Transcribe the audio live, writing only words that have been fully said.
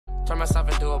turn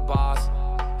myself into a boss.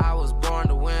 I was born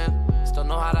to win, still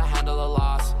know how to handle a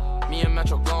loss. Me and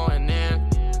Metro going in,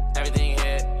 everything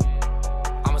hit.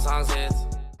 I'm a songs hits.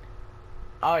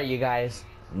 Alright, you guys,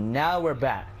 now we're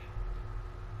back.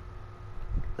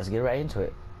 Let's get right into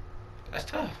it. That's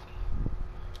tough.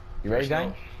 You ready,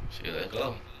 guys? Shit, let's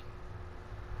go.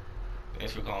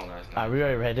 Thanks for calling last night. We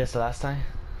already read this last time.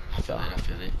 I feel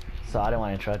it. So I didn't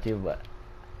want to interrupt you, but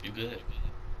you good.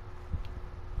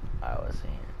 I was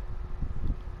saying.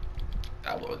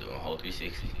 That boy doing a whole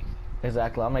 360.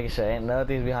 Exactly, I'm making sure ain't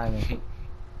nothing's behind me.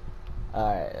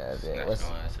 Alright, that's it.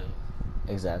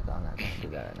 Exactly, I'm not gonna do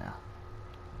that right now.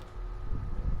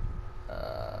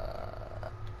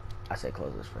 I say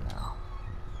close this for now.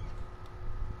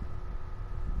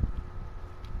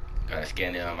 Gotta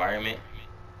scan the environment.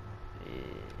 Yeah.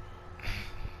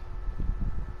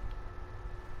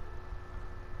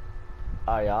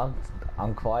 Alright, y'all.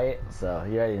 I'm quiet, so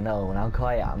you already know when I'm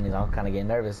quiet, I mean I'm kind of getting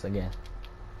nervous again.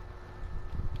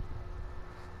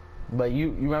 But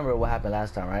you remember what happened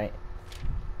last time, right?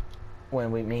 When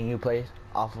me and you played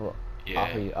off of you.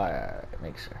 Alright,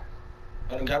 make sure.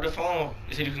 I done grab the phone.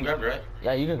 You said you can grab it, right?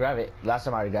 Yeah, you can grab it. Last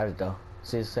time I already grabbed it though.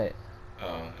 See, it's set.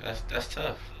 Oh, that's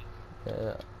tough.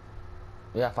 Yeah.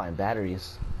 We gotta find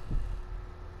batteries.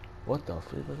 What the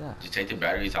flip was that? Just take the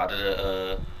batteries out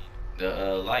of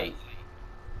the light.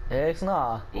 Heck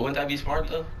nah. Wouldn't that be smart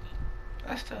though?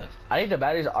 That's tough. I need the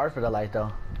batteries are for the light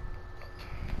though.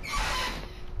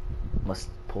 Must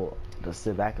pull, just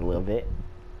sit back a little bit.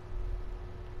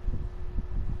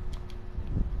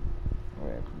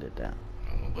 Alright, put it down.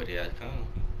 Oh, buddy, I come.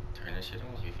 Turn that shit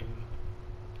off, you feel me?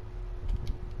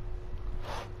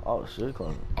 Oh, shit,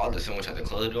 close. All the someone tried to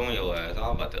close it on your ass.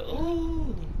 I'm about to,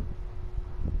 ooh.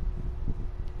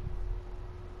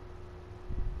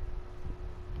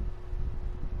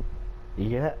 You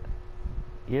hear that?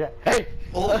 You hear that? Hey!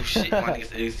 Oh, shit, my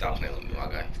nigga, stop playing with me, my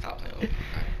guy. Stop playing with me,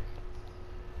 my guy.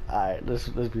 Alright, let's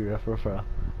be real.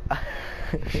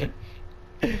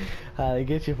 I'll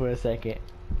get you for a second.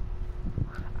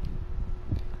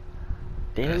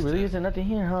 Damn, it really isn't nothing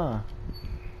here, huh?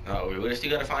 Oh, we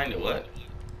still gotta find it, what?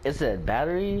 It said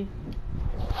battery.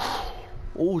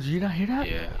 Oh, did you not hear that?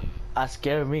 Yeah. That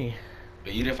scared me.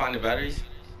 But you didn't find the batteries?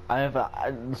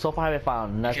 So far I haven't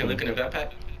found nothing. You can't look in the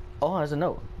backpack? Oh, there's a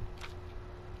note.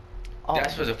 Oh.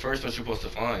 That's for the first one you're supposed to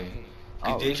find.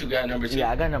 Didn't you got number 2?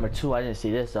 Yeah, I got number 2. I didn't see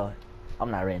this though.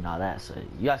 I'm not reading all that, so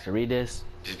you guys can read this.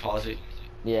 Just pause it?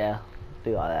 Yeah,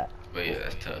 do all that. But yeah,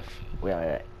 that's tough.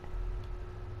 Alright.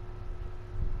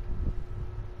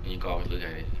 And you can always look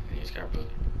at it in your scrapbook.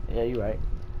 Yeah, you right.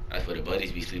 That's where the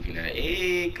buddies be sleeping at.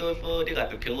 Hey, good fool. They got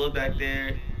the pillow back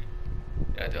there.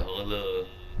 They got the whole little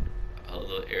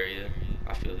area.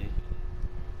 I feel it.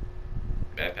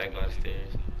 Backpack by the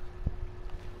stairs.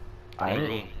 One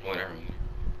room. Hold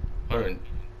on.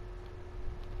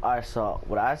 Alright, so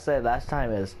what I said last time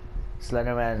is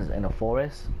Slender Man is in a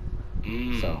forest.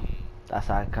 So that's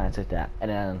how I kind of took that.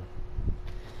 And then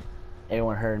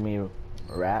everyone heard me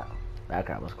rap. That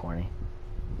crap was corny.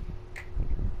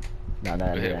 No,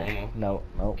 not that. Nope,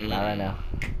 not right now.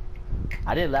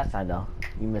 I did last time though.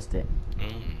 You missed it.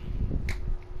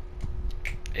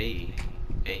 Hey.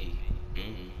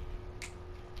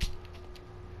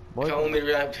 Boy, If you want me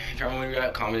to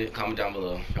rap, comment down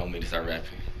below. If you want me to start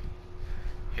rapping.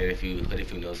 Hit a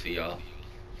few notes for y'all.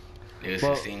 Niggas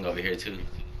can sing over here too.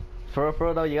 For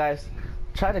real though, you guys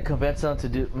try to convince him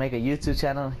to make a YouTube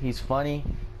channel. He's funny,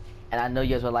 and I know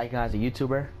you guys would like him as a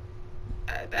YouTuber.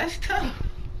 That's tough.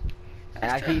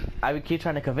 I would keep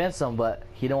trying to convince him, but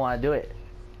he don't want to do it.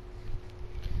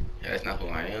 Yeah, that's not who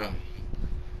I am.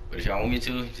 But if y'all want me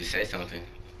to, just say something.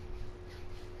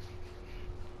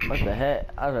 What the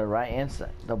heck? I was right inside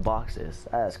the boxes.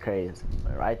 That's crazy.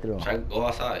 Right through them. Try to go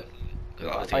outside.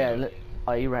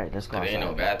 Oh, you're right. Let's go outside. There ain't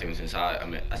no bathrooms inside.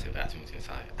 I said bathrooms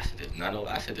inside. I said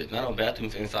there's not no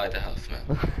bathrooms inside the house,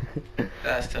 man.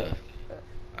 That's tough.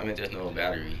 I mean, there's no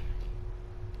battery.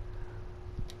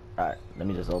 Alright, let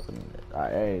me just open it.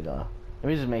 Alright, there you go. Let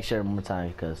me just make sure one more time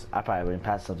because I probably wouldn't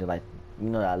pass something like, you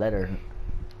know, that letter.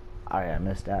 Alright, I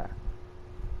missed that.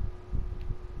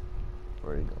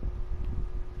 Where'd it go?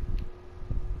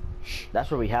 That's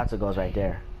where we have to go, is right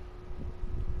there.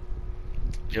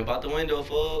 Jump out the window,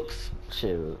 folks.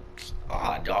 Shoot.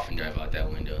 Ah, dolphin drive out that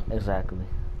window. Exactly.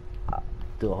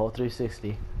 Do a whole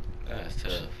 360. That's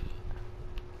tough.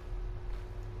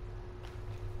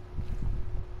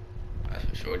 That's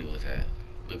where Shorty was at,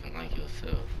 looking like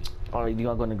yourself. Oh, you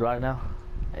gonna go in the garage now?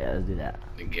 Yeah, let's do that.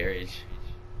 The garage.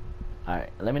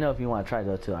 Alright, let me know if you want to try to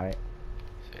go too, alright?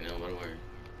 Say no but a word.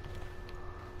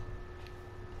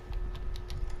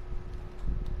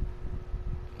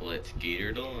 Let's get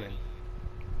her done.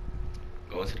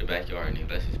 Go into the backyard,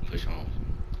 nigga. Let's just push home.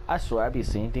 I swear I be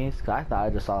seeing things. 'Cause I thought I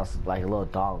just saw like a little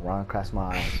dog run across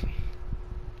my eyes.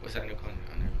 What's that in the corner?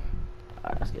 Oh, never mind.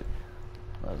 Alright, let's get it.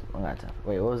 I got time.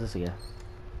 Wait, what was this again?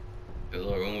 The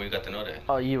little room where you got to know that.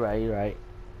 Oh, you right, you right.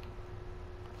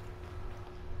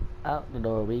 Out the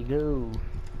door we go.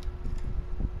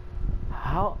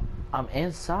 How? I'm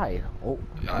inside. Oh,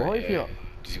 boy, if you.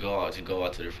 Just go out to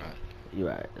the front. You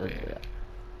right. Let's do Yeah. that.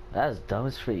 That's dumb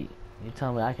as feet. You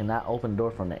tell me I cannot open the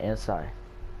door from the inside.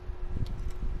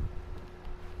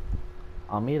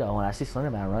 On me though, when I see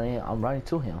Slender Man running, I'm running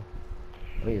to him.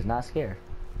 But he's not scared.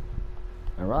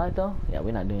 In real life though, yeah,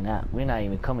 we're not doing that. We're not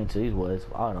even coming to these woods.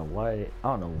 I don't know why. I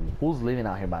don't know who's living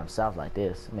out here by himself like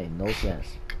this. It made no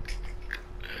sense.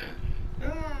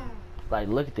 Like,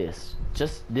 look at this.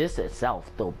 Just this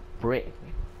itself, the brick.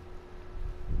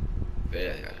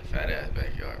 They got a fat ass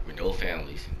backyard with no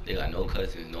families. They got no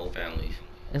cousins, no families.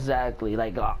 Exactly.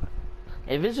 Like,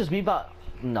 if it's just me about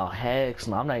no, heck,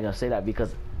 no, I'm not even gonna say that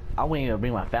because I wouldn't even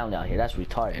bring my family out here. That's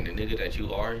retarded. And the nigga that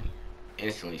you are,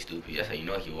 instantly stupid. That's how you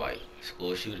know he white.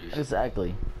 School shooters.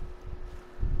 Exactly.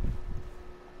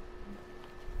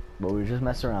 But we just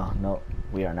mess around. No,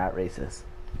 we are not racist.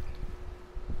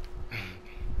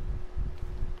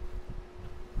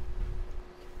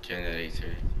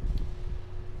 Generator.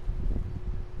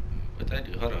 What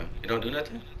that do? Hold on. It don't do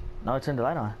nothing? No, turn the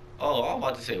light on. Oh, I'm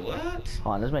about to say what?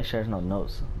 Hold on, let's make sure there's no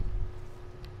notes.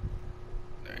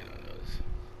 There ain't no notes.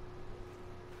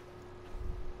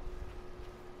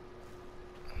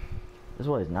 This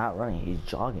boy is not running. He's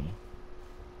jogging.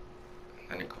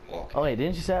 That nigga walking. Oh wait,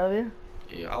 didn't you say that earlier?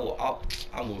 Yeah,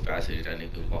 I'll move faster than that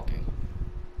nigga walking.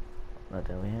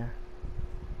 Nothing over here.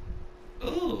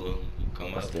 Ooh,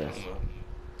 come What's up, this? come up.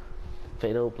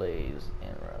 Fatal Blaze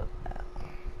and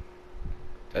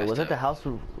Wait, That's was that the tough. house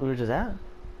we were just at?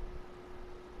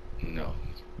 No,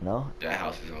 No. that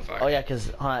house is on fire. Oh yeah,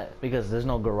 because there's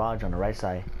no garage on the right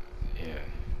side. Yeah.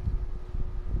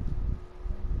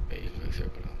 Hey, you can make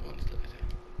circle. Let's look at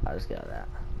that. I just got that.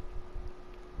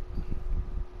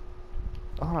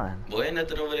 Hold on. Boy, ain't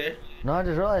nothing over there. No, I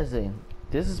just realizing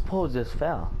this pole just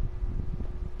fell.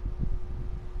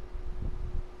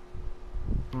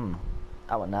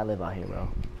 I would not live out here, bro.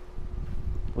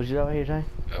 Would you live out here, Jay?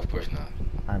 Of course not.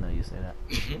 I know you say that.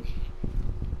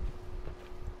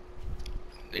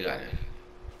 They got it.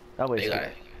 That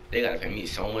way. They gotta pay me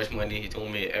so much money. He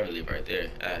told me to ever live right there.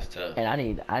 That's tough. And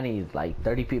I need like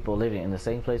 30 people living in the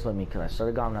same place with me because I swear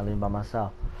to God I'm not living by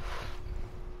myself.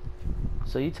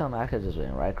 So you tell me I could just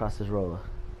been right across this road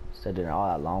instead of doing all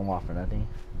that long walk for nothing?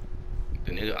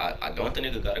 The nigga, I don't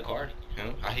think the nigga got a car. You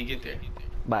know? How he get there?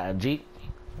 By a Jeep,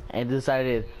 and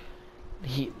decided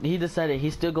he decided he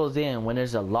still goes in when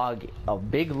there's a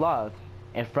big log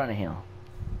in front of him.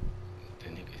 The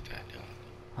nigga's that dumb.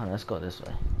 Hold on, let's go this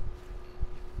way.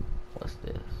 What's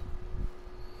this?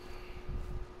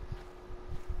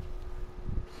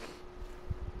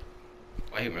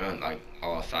 Why he run like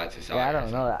all side to side? Yeah, I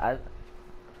don't know. I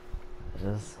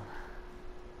just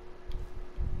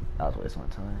that was wasting my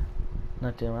time.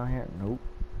 Nothing around here. Nope.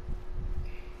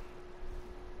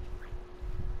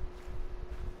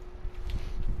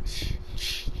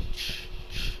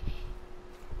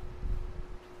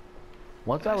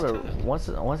 Once I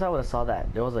would have saw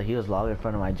that there was a huge log in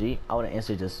front of my Jeep, I would have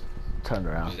instantly just turned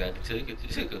around. Exactly.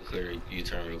 So you could clear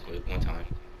U-turn real quick one time.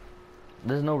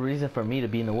 There's no reason for me to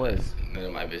be in the woods. None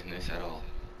of my business at all.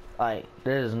 Like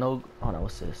there's no. Hold on,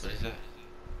 what's this? What is that?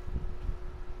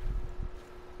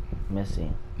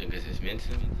 Missing. Niggas is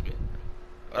missing.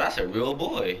 Oh, that's a real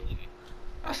boy.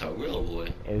 That's a real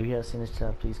boy. If you have seen this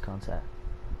child, please contact.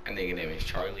 That nigga name is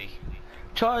Charlie.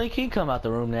 Charlie, can you come out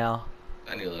the room now?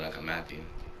 That nigga look like a Matthew.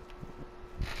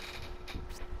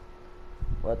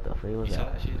 What the freak was You saw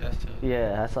that? that shit? That's tough.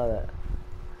 Yeah, I saw that.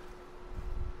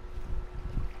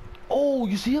 Oh,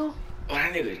 you see him? Oh,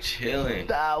 that nigga chilling.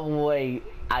 That way,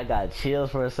 I got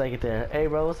chills for a second there. Hey,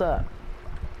 bro, what's up?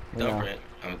 You know, Thumbprint.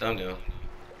 I'm a thumbnail.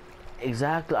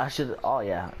 exactly. I should. Oh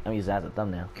yeah, I'm using that as a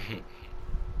thumbnail.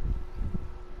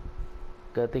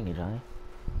 Good thinking, Johnny.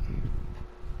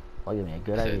 Oh, give me a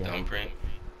good Said idea. thumbprint.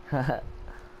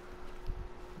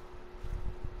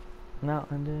 No,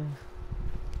 I'm doing.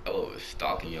 Oh,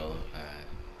 stalking your.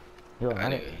 He won't That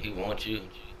run nigga, it. he wants you.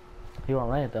 He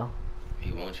won't run it though.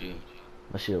 He wants you.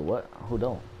 But shit, what? Who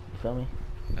don't? You feel me?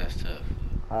 That's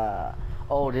tough.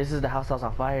 Oh, this is the house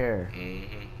on fire.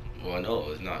 Well, no,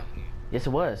 it's not. Yes,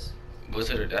 it was. What's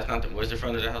it? That's not the. Where's the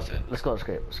front of the house at? Let's go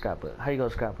to scrapbook. How you go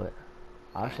to scrapbook?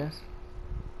 Options?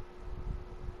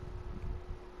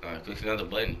 Click another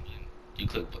button. You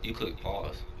click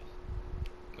pause.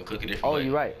 Go click a different Oh, button.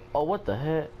 you're right. Oh, what the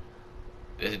heck?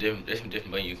 There's some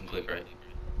different button you can click, right?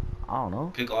 I don't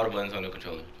know. Click all the buttons on the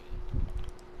controller.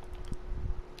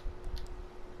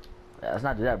 Yeah, let's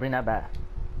not do that. Bring that back.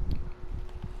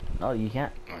 No, you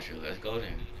can't. Oh sure, let's go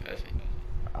then. That's it.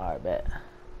 Alright, bet.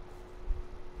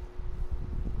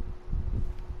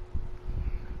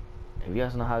 If you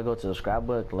guys know how to go to the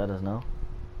scrapbook, let us know.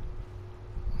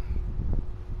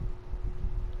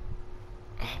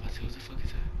 Oh, but what the fuck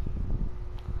is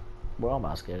that? Bro, I'm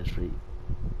about scared as freak.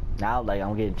 Now, like,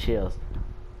 I'm getting chills.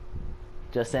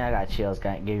 Just saying I got chills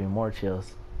gave me more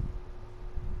chills.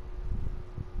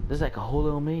 This is like a whole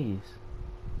little maze.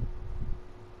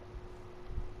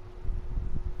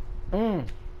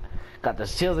 Got the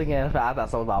chills again. I thought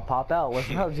something about to pop out. What's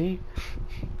up, G?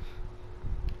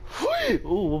 Ooh,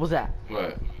 what was that?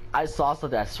 What? I saw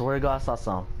something. I swear to God, I saw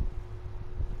something.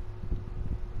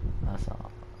 I saw.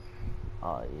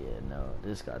 Oh yeah, no,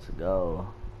 this got to go.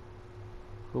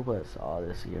 Who puts all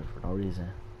this here for no reason?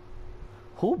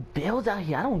 Who builds out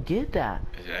here? I don't get that.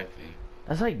 Exactly.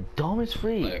 That's like dumb as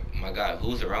free. Like, my God,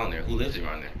 who's around there? Who lives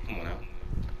around there? Come on now.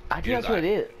 I think that's what it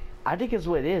is. I think it's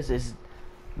what it is. Is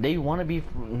they want to be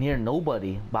near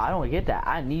nobody, but I don't get that.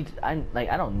 I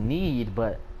don't need,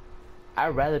 but I'd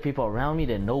rather people around me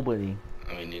than nobody.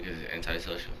 I mean, niggas is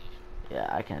antisocial. Yeah,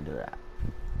 I can't do that.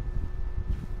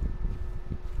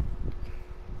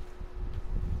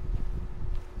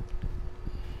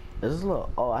 This is a little.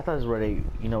 Oh, I thought this is where they,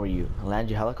 where you land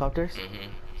your helicopters.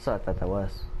 So I thought that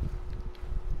was.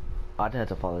 Oh, I didn't have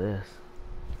to follow this.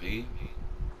 Me?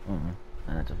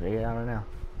 I have to figure it out right now.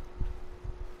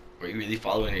 Were you really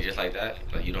following it just like that?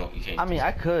 Like you can't. I mean,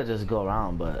 I could just go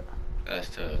around, but That's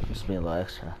tough. just be a little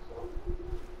extra.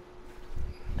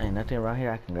 Ain't nothing around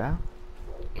here I can grab.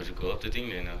 Would you go up the thing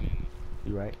then now?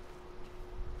 You right?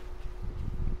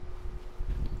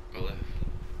 Go left.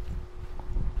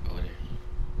 Over there.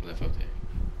 Left up there.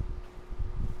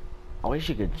 I wish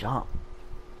you could jump.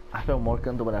 I feel more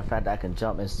comfortable with the fact that I can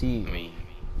jump and see. I mean,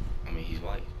 he's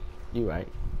white. You right.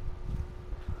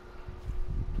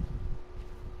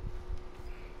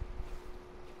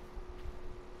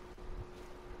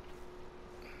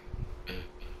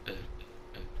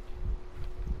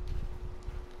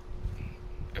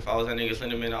 If I was that nigga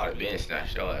Slender Man, I would've been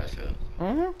snatched your ass up.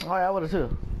 Oh yeah, I would've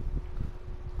too.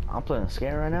 I'm playing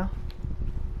scared right now.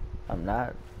 I'm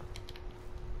not.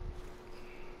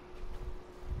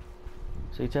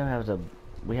 So you tell me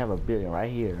we have a building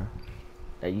right here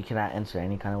that you cannot enter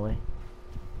any kind of way.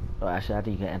 Oh, actually, I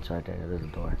think you can enter right there. There's a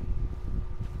door.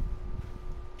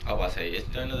 I was about to say, is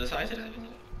there another side to that?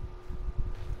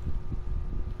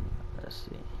 Let's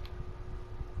see.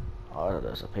 Oh,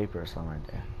 there's a paper or something right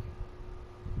there.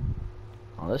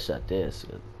 Oh, let's shut this.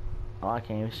 Oh, I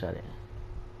can't even shut it.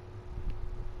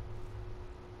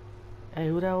 Hey,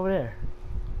 who that over there?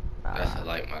 That's the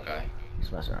light, my guy.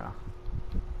 Just messing around.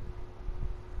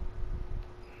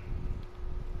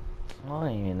 Oh,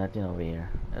 ain't even nothing over here.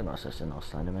 There's no such thing, no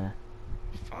Slender Man.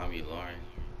 Find me, Lauren.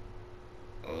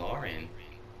 Lauren?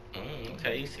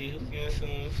 Okay, you see who's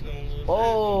getting some.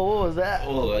 Oh, what was that?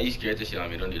 Oh, you scared the shit out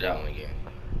of me. Don't do that one again.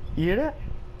 You hear that?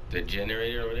 The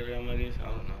generator or whatever that one is? I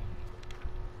don't know.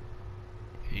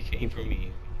 He came for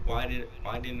me. Why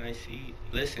didn't I see?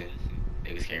 Listen,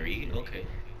 niggas can't read. Okay.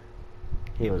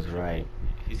 He was right.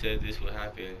 He said this would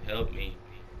happen. Help me.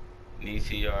 Need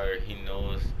CR. He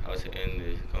knows how to end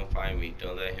this. Come find me.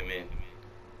 Don't let him in.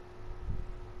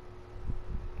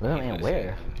 Let him in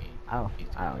where? I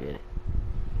don't get it.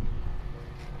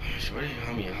 Shorty,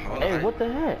 I mean, Hey, what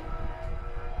the heck?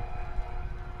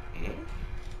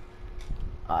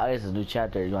 I guess it's a new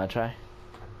chapter. You wanna try?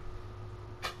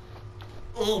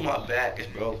 Oh, my back is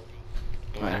broke.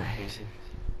 Alright. Let me see.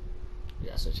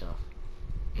 Yeah, switch off.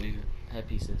 Nigga. Head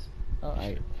pieces.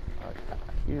 Alright.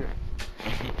 You're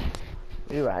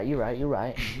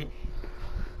right.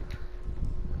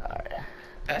 Alright.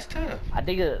 That's tough. I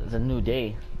think it's a new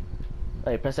day.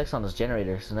 Like, press X on those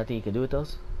generators. So nothing you can do with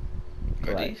those?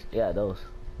 Are Right. these? Yeah, those.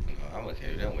 No, I'm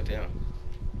okay with that with them.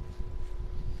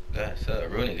 That's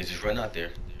real niggas just run out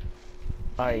there.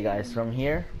 Alright, guys. From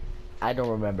here, I don't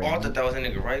remember. Oh, I thought that was a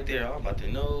nigga right there. I was about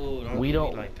to know. We do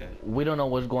don't. me like that. We don't know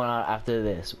what's going on after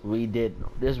this. This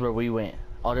is where we went.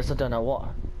 Oh, there's something on the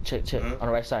wall. Check. Huh? On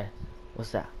the right side.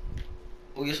 What's that?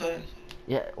 Oh, you saw it?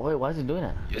 Yeah. Wait. Why is he doing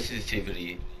that? Your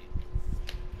sensitivity.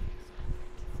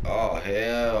 Oh,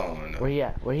 hell no. Where he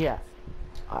at?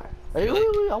 Alright. Wait.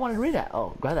 I want to read that.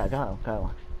 Oh, grab that. Got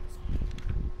one.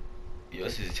 Your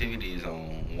sensitivity is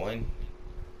on 1.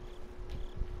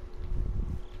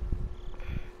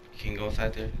 You can go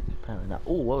inside there. Apparently not.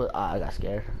 Ooh, what was, I got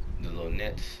scared. The little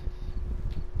nets.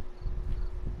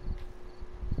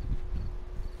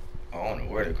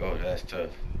 where to go. That's tough.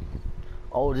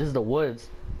 Oh, this is the woods.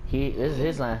 This is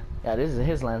his line. Yeah, this is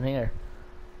his line here.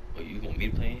 But you want me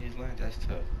to play in his line? That's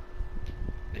tough.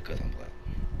 Because I'm black.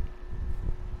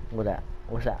 What that?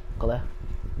 What's that? Go left.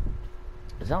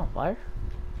 Is that on fire?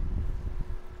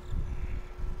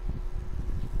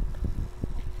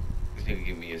 This nigga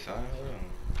give me a sign. Hold on.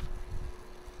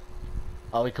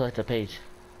 Oh, we collected the page.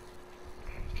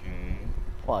 Okay.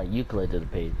 Well, you collected the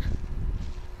page.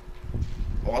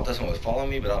 Oh, I thought someone was following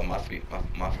me, but that was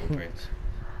my footprints.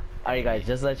 Alright, guys,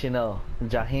 just to let you know,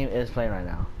 Jaheim is playing right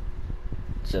now.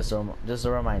 Just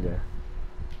a reminder.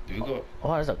 Do we go?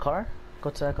 Oh, there's a car?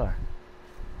 Go to that car.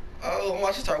 Oh, I'm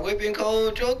about to start whipping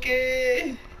cold,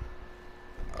 joking.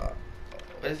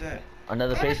 What is that?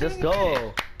 Another page. Let's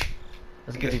go.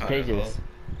 Let's get these pages.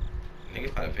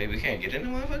 Niggas find a page. We can't get in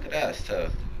the motherfucker. That's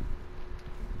tough.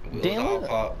 Wheels Damn. all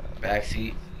pop. Back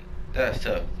seat. That's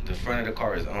tough. The front of the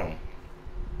car is on,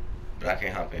 but I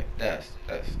can't hop in. That's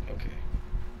okay.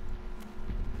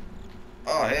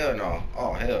 Oh hell no.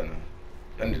 Oh hell no.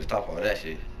 I need to stop all that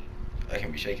shit. I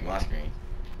can't be shaking my screen.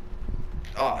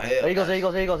 Oh hell. There he goes. There he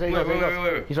goes. There he goes. There he goes. There he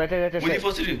goes. Wait. He's right there. Right there. What are you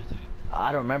supposed to do?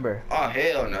 I don't remember. Oh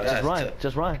hell no. Just That's run. tough.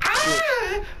 Just run.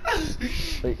 Ah!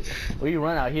 Wait, we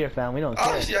run out here, fam. We don't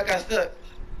care. Oh shit! I got stuck.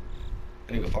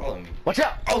 That nigga following me. Watch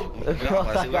out! Oh,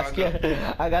 I got scared.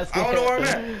 I got scared. I don't know where I'm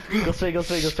at. Go straight. Go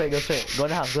straight. Go straight. Go straight. Go in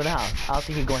the house. Go in the house. I don't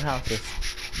think he's going houses.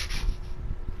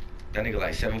 That nigga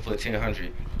like 7'10",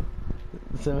 100.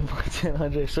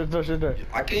 7.10. Shut the door. Shut the door.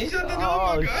 I can't shut the door.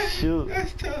 Oh, Oh my god. shoot.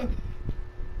 That's tough.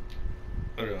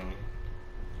 Hold on.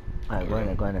 Alright, go in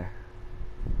there. Go in there.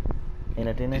 Ain't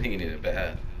nothing This there. nigga need a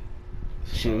bath.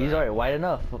 Shoot, he's already white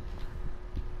enough.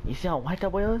 You see how white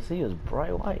that boy was? He was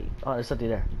bright white. Oh, there's something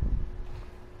there.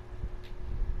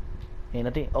 Ain't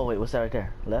nothing. Oh wait, what's that right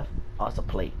there? Left? Oh, it's a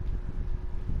plate.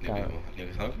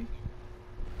 Niggas hungry?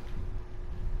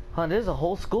 Huh? There's a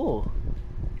whole school.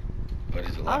 Oh,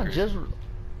 there's a locker.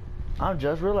 I'm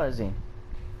just realizing.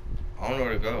 I don't know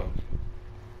where to go.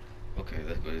 Okay,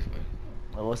 let's go this way.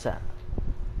 Oh, what's that?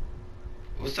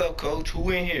 What's up, coach?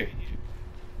 Who in here?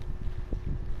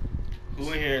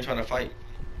 Who in here trying to fight?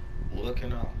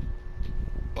 Looking up.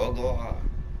 Oh God.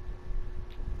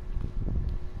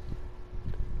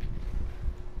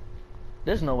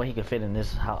 There's no way he could fit in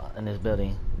this house, in this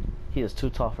building. He is too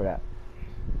tall for that.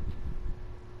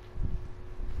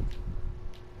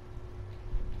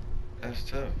 That's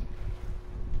tough.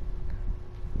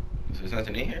 So there's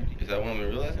nothing in here? Is that what I'm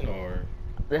realizing, or?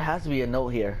 There has to be a note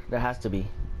here. There has to be.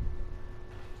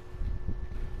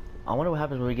 I wonder what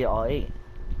happens when we get all 8.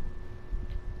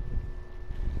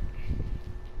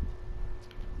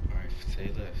 Alright, say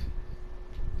less.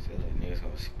 Say less. Niggas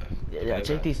gonna Yeah,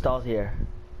 check these stalls here.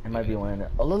 It might be one in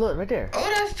there. Oh, look, right there.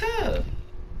 Oh, that's tough.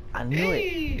 I knew it.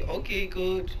 Hey, okay,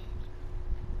 good.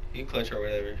 You clutch or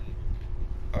whatever.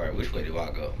 Alright, which way do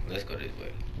I go? Let's go this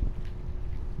way.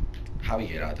 How we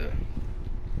get out there?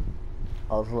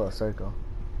 Oh, it's a little circle.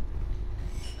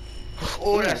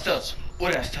 Oh, that's tough. Oh,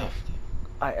 that's tough.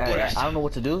 I don't know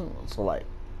what to do, so like.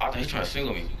 I thought he's trying to swing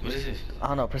on me. What is this? I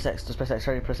don't know, press X. Just press X.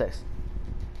 Sorry, press X.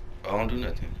 I don't do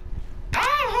nothing. Ah,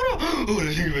 hold on. Oh,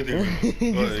 that's you right there.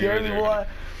 You scared me, boy.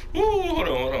 Ooh, hold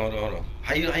on.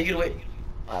 How you get away?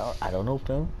 I don't know,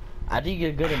 Phil. I think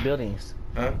you're good in buildings.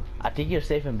 Huh? I think you're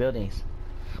safe in buildings.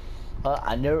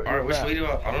 I never. Alright, which way do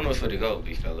I don't know which way to go,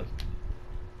 big fella.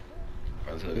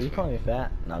 Alright, let's go Are this you way. calling me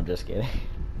fat? No, I'm just kidding.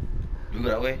 We go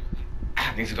that way?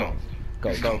 Ah, niggas are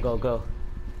going. Go.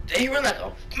 Hey, run like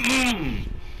a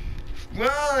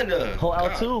run! Hold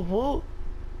God. L2, whoop.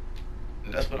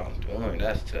 That's what I'm doing.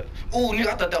 That's tough. Ooh, nigga,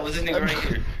 I thought that was this nigga right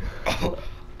here. Oh,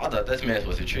 I thought this man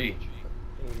was a tree.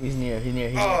 He's near.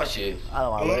 Oh shit. I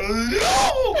don't want to wait.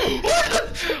 No!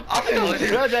 I think it was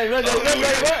him. Run, I don't know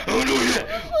that.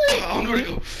 I don't know where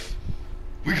to go.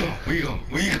 We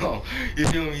go. You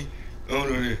feel me? I don't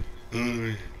know that.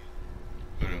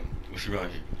 Hold on. What's around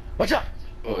here? Watch out!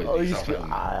 Oh, he's. stop fighting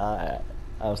me.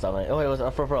 I'm stopping. Oh wait, what's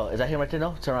up, bro? Is that him right there?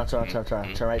 No. Turn around. Turn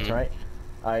right.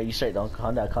 All right, you straight. Don't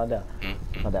calm down. Calm down.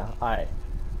 All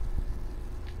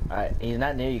right. He's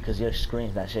not near you because your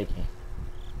screen's not shaking.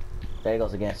 There he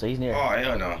goes again. So he's near. Oh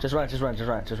hell no. Just run.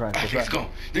 Niggas go.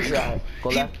 Go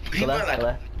left.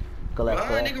 Go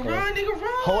left. Nigga, run.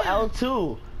 Hold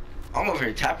L2. I'm over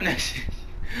here tapping that shit.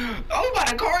 I'm about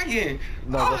to car again.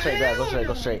 No, Oh, go straight, hell Dad.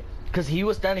 Go no. straight. Cause he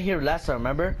was standing here last time,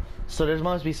 remember? So there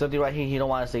must be something right here he don't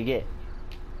want us to get.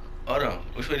 Hold on.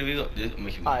 Which way do we go?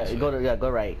 Alright, go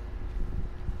right.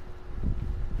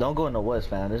 Don't go in the woods,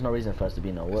 fam. There's no reason for us to be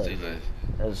in the woods.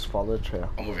 Just follow the trail.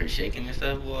 I'm over here shaking and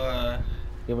stuff, boy.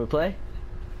 You want me to play?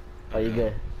 Are you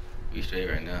good? We straight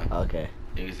right now. Okay.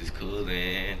 Niggas is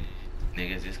coolin'. Niggas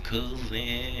niggas is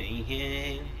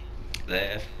cooling.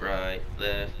 Left, right,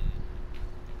 left.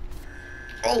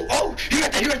 Oh, he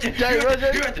right there, he right there, he right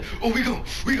there, he right there. Oh, we go.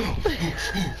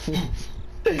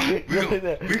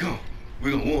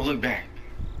 We won't look back.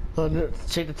 Oh no,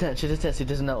 shake the tent, he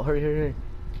doesn't know. Hurry.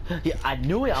 Yeah, I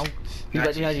knew it.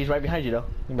 He's right behind you though.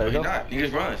 You better go. Not.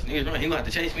 Niggas run. He gonna have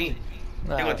to chase me. He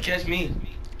gonna have to catch me.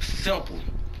 Simple.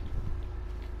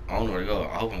 I don't know where to go.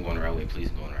 I hope I'm going the right way. Please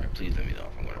go the right way. Please let me know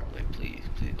if I'm going the right way. Please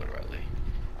go the right way.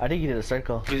 I think you did a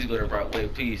circle. Please go the right way,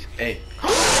 please. Hey.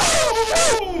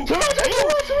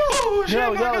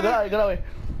 Get away.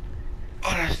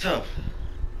 Oh, that's tough.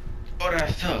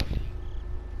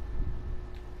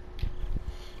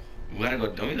 We gotta go.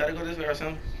 Don't we gotta go this way or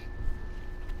something?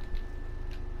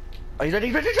 Oh, he's right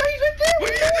there. Where do you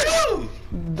have to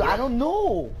go? I don't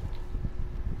know.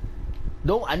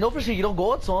 No, I know for sure you don't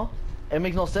go out, so it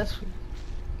makes no sense.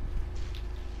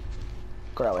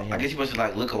 Go that way. I guess you're supposed to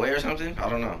like look away or something. I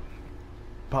don't know.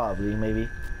 Probably, maybe.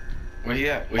 Where he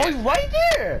at? He's right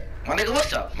there. My nigga,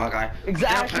 what's up, my guy?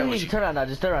 Exactly. Turn around now.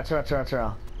 Just turn around.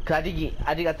 Cause I think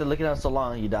after looking at him so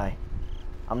long, you die.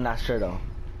 I'm not sure though.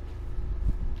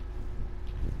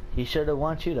 He should have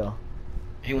want you though.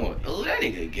 He want. Oh, that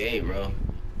nigga gay, bro.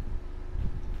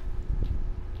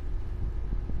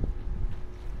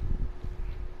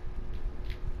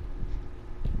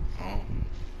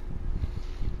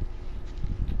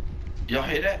 Y'all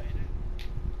hear that?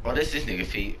 Oh, this nigga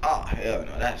feet. Oh, hell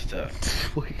no, that's tough. This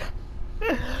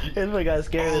boy got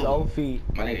scared of his own feet.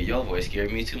 My nigga, your voice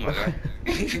scared me too, my guy.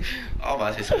 I was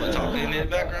about to say someone talking in the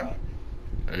background.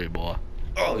 Hey, boy.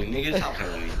 Oh, nigga, stop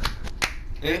playing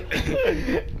with me.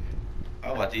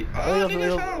 I was about to.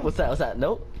 What's that?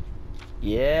 Nope.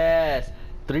 Yes.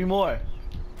 3 more.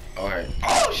 Alright.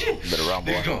 Oh, shit. Better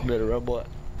run, boy.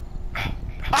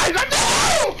 I got no!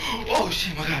 Oh,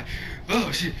 shit, my God. Oh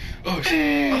shit! Run,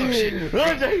 Jay,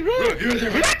 run!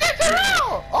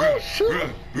 Oh shoot!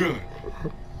 Run!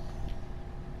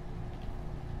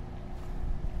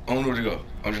 I don't know where to go.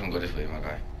 I'm just gonna go this way, my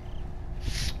guy.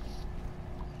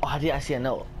 Oh, I see a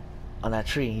note on that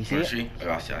tree. You see it? Tree?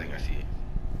 Oh, I think I see it.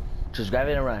 Just grab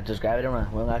it and run. We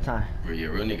don't got time. Yeah,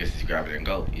 real niggas just grab it and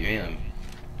go. You feel me?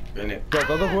 Real niggas.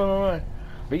 Go, run.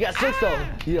 We got 6 though.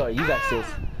 You got 6.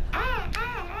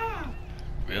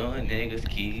 Real niggas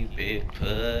keep it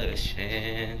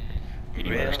pushing. You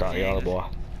better start yelling, boy.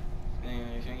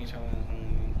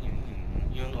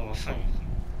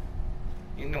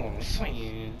 You know what I'm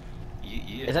saying.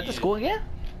 Yeah, is that the school again?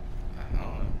 I don't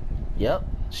know. Yep,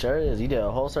 sure is. You did a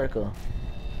whole circle.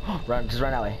 Just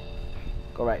run that way.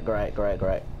 Go right. Go right.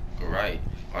 Why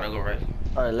don't I go right?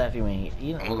 Or left, you mean?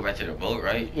 I'm gonna go back to the boat,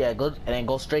 right? Yeah, go and then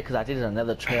go straight, cause I think there's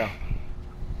another trail.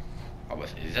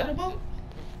 Is that a boat?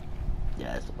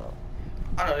 Yeah, it's a boat.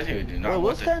 I know this nigga do not. Wait,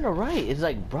 what's that on the right? It's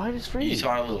like bright as free. You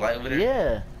saw a little light over there?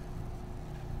 Yeah.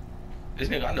 This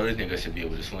nigga, I know this nigga should be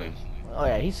able to swim. Oh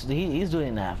yeah, he's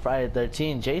doing that Friday the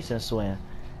 13th Jason swim,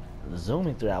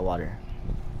 zooming through that water.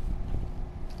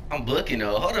 I'm booking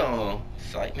though. Hold on.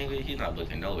 Psych, nigga, he's not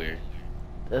booking nowhere.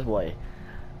 This boy.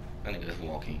 That nigga's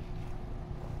walking.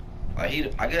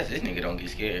 Like I guess this nigga don't get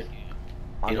scared.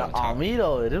 On me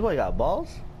though, this boy got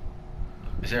balls.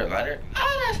 Is there a ladder?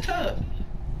 Oh, that's tough.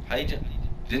 How you jump?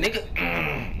 The nigga.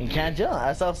 You can't jump.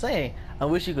 That's what I'm saying. I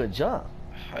wish you could jump.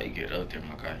 How you get up there,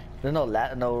 my guy? There's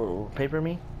no paper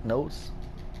me notes.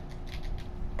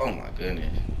 Oh my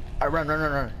goodness. Alright,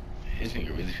 run. This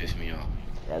nigga really pissed me off.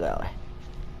 Yeah, that way.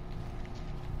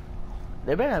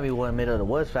 There better not be one in the middle of the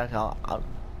woods. Fact, Oh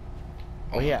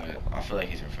yeah. God. I feel like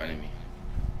he's in front of me.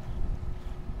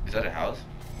 Is that a house?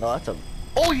 No, that's a.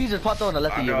 Oh, he just popped on the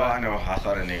left of you, bro. I know. I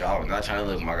saw the nigga. I was not trying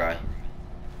to look, my guy.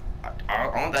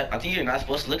 I think you're not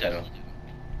supposed to look at him.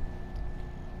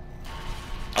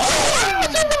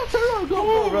 Oh!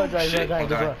 Go, run.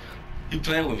 You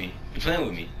playing with me.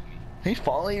 He's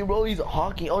following you, bro. He's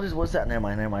hawking. Oh, what's that? Never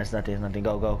mind. It's nothing.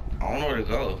 Go. I don't know where to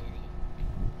go.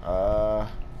 I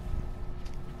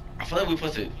feel like we're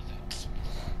supposed to.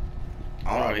 I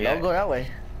don't know where he Don't go that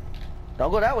way.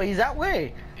 Don't go that way. He's that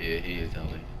way. Yeah, he is that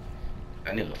way.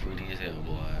 That nigga fruity as hell,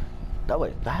 boy. That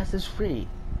way. Fast is free.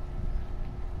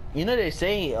 You know they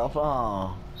say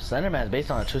Slender Man is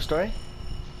based on a true story?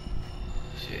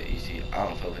 Shit, you see, I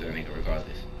don't fuck with that nigga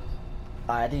regardless.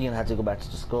 I think you're gonna have to go back to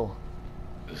the school.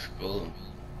 The school?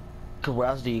 Cause where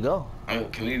else do you go? I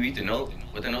mean, can we read the note?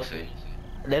 What the note say?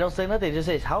 They don't say nothing, they just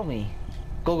say help me.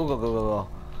 Go.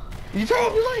 You tell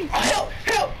me you're lying. Oh,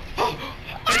 help! Oh.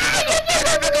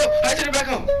 I should have back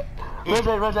home. Run.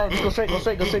 Go straight.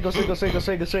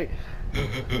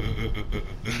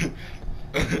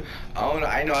 I don't know.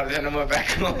 I know how to turn them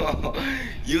back on.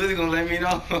 You was gonna let me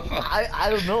know. I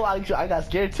don't know. I got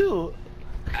scared too.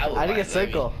 I didn't get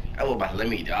circle. I was about to let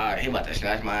me die. He about to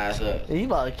snatch my ass up. He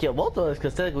about to kill both of us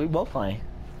because technically we both fine.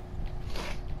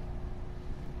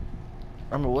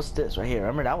 Remember what's this right here?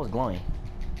 Remember that was glowing.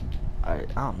 I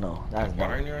don't know. That's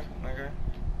water in there, my guy.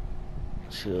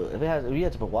 Shoot, if you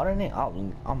had to put water in it,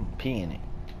 I'm peeing it.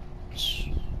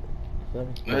 No,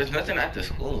 there's nothing at the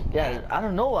school. Yeah, I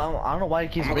don't know. I don't know why he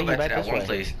keeps bringing go back to that this one way.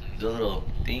 place, the little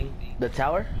thing. The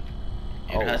tower?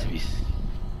 Yeah, there has to be.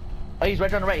 Oh, he's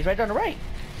right down the right. He's right down the right.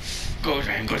 Go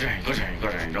drain, go drain, go drain, go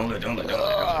drain. Don't look.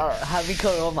 Have me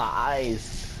cover all my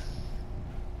eyes.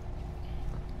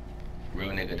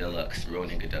 Real nigga deluxe, real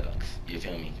nigga deluxe. You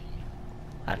feel me?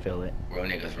 I feel it. Real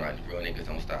niggas run, real niggas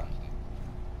don't stop.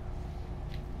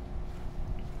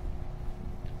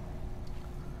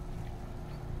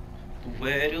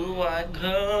 Where do I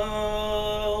go?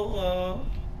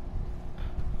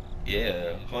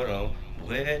 Yeah, hold on.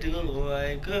 Where do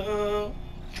I go?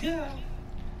 Yeah.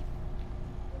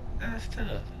 That's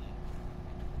tough.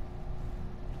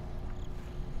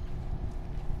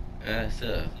 That's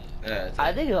tough. That's tough.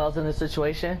 I think if I was in this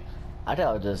situation, I think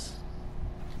I'd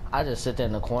just sit there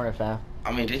in the corner, fam.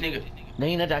 I mean, this nigga. Then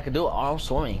ain't nothing I could do. I'm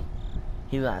swimming.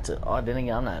 He's not to. Oh, then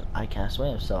again, I can't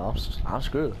swim, so I'm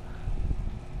screwed.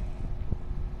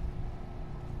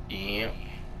 Yeah.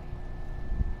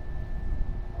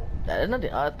 There's nothing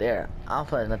out there. I don't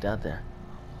feel like there's nothing out there.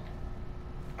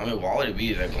 I mean, why would it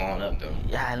be like glowing up though?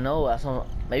 Yeah, I know. That's what,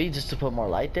 maybe just to put more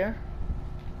light there.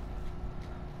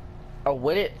 Or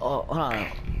would it? Oh, hold on.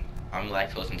 I'm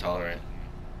lactose intolerant.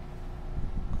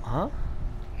 Huh?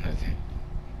 Nothing.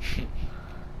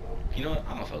 You know what?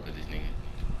 I don't fuck with this nigga.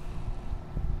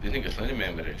 This nigga Slender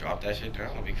Man better drop that shit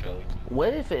down, big fella.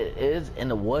 What if it is in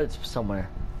the woods somewhere?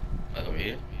 Like over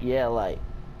here? Yeah, like.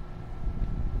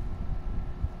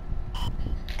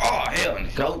 Oh hell no!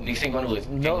 Niggas ain't going to the woods.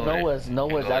 No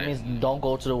woods. That means don't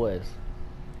go to the woods.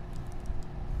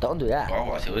 Don't do that.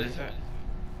 Oh, I said, what is that?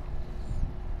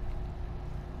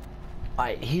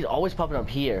 Alright, he's always popping up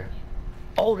here.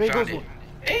 Oh, there goes.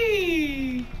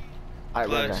 Hey! Alright,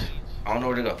 run Clutch. down. I don't know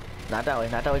where to go. Not that way,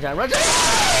 John. Run, John!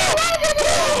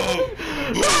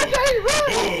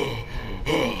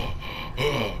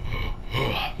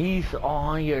 He's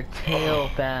on your tail,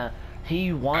 fam.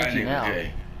 He wants you now.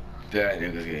 Gay. That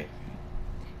nigga's gay.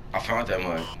 I found that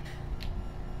one.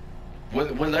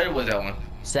 What letter was that one?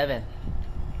 7.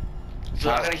 So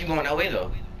I gotta keep going that way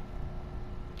though.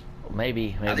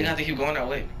 Maybe. I think I have to keep going that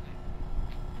way.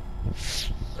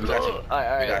 We got you.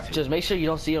 Alright. We got you. Just make sure you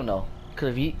don't see him though.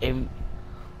 Cause if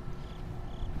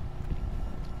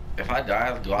I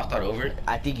die, do I start over?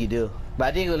 I think you do. But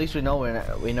I think at least we know where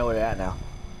they're at now.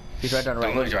 He's right down the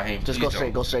right. Don't look, Raheem. Just Please go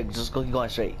straight, don't. go straight. Just keep going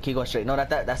straight. Keep going straight. No,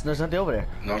 that's there's nothing over there.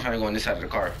 No, I'm trying to go on this side of the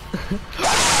car.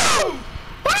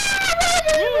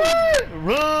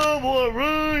 Run, boy,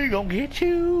 run! He gonna get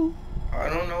you. I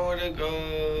don't know where to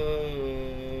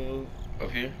go.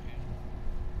 Up here?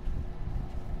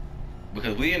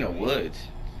 Because we in the woods.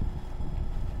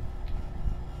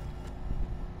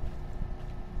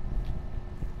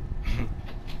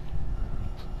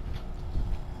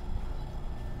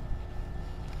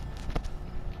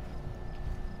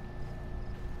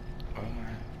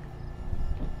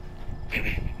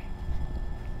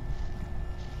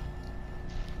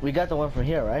 We got the one from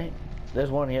here, right? There's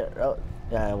one here. Oh,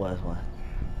 yeah, it was one.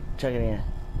 Check it in.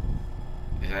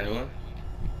 Is that the one?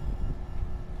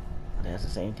 I think that's the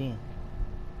same team.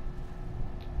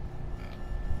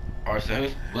 Or so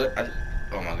what?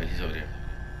 Oh my god, he's over there.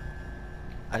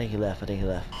 I think he left. Oh,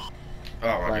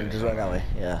 Right, just right that way.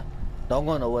 Yeah. Don't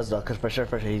go in the woods though, cause for sure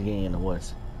he's getting in the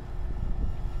woods.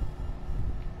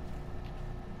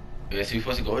 Yeah, so we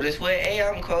supposed to go this way? Hey,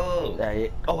 I'm cold. Yeah.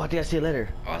 Oh, I think I see a letter.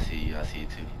 Oh, I see you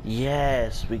too.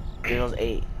 Yes, it was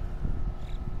 8.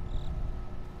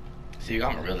 See,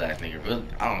 I'm a real ass nigga.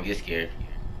 I don't get scared.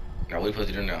 Now, what are we supposed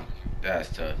to do now?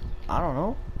 That's tough. I don't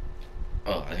know.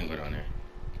 Oh, I think go down there.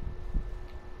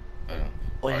 Hold on.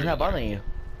 Wait, he's not bothering you.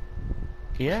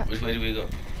 Yeah. Which way do we go?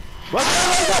 Run!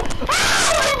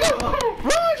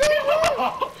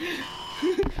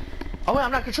 Oh wait,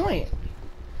 I'm not controlling it.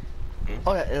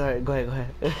 Oh yeah, alright, go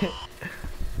ahead.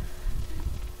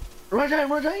 Run, Giant!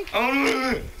 Oh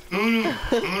no!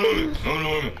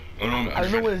 I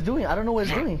don't know what it's doing. Run.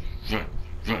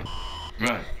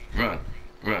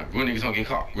 Real niggas don't get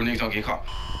caught.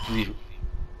 Please.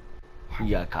 You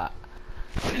got caught.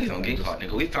 Real niggas don't get caught,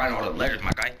 nigga. We find all the letters,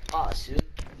 my guy. Oh shoot.